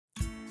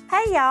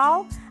Hey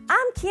y'all,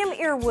 I'm Kim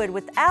Earwood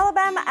with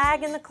Alabama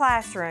Ag in the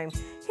Classroom.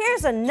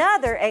 Here's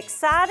another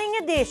exciting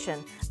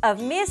edition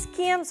of Miss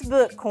Kim's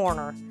Book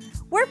Corner.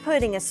 We're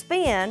putting a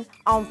spin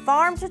on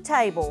farm to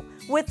table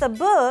with a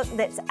book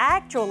that's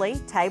actually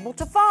table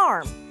to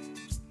farm.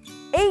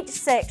 Each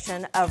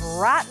section of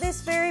Right This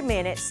Very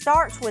Minute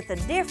starts with a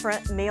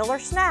different meal or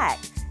snack.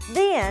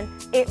 Then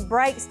it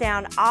breaks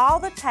down all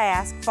the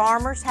tasks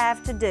farmers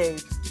have to do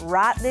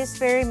right this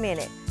very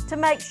minute to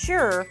make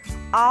sure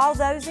all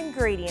those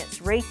ingredients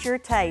reach your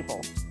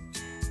table.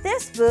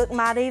 This book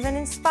might even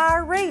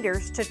inspire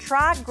readers to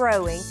try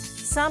growing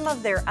some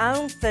of their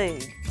own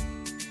food.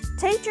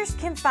 Teachers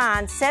can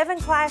find 7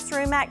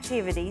 classroom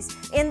activities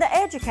in the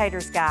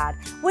Educator's Guide,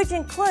 which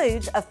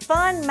includes a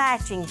fun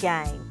matching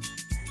game.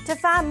 To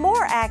find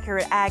more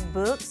accurate ag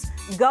books,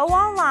 go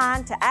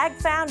online to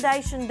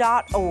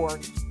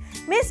agfoundation.org.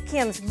 Miss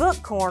Kim's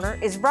Book Corner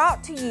is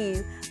brought to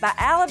you by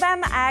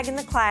Alabama Ag in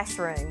the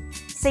Classroom.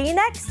 See you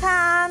next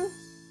time!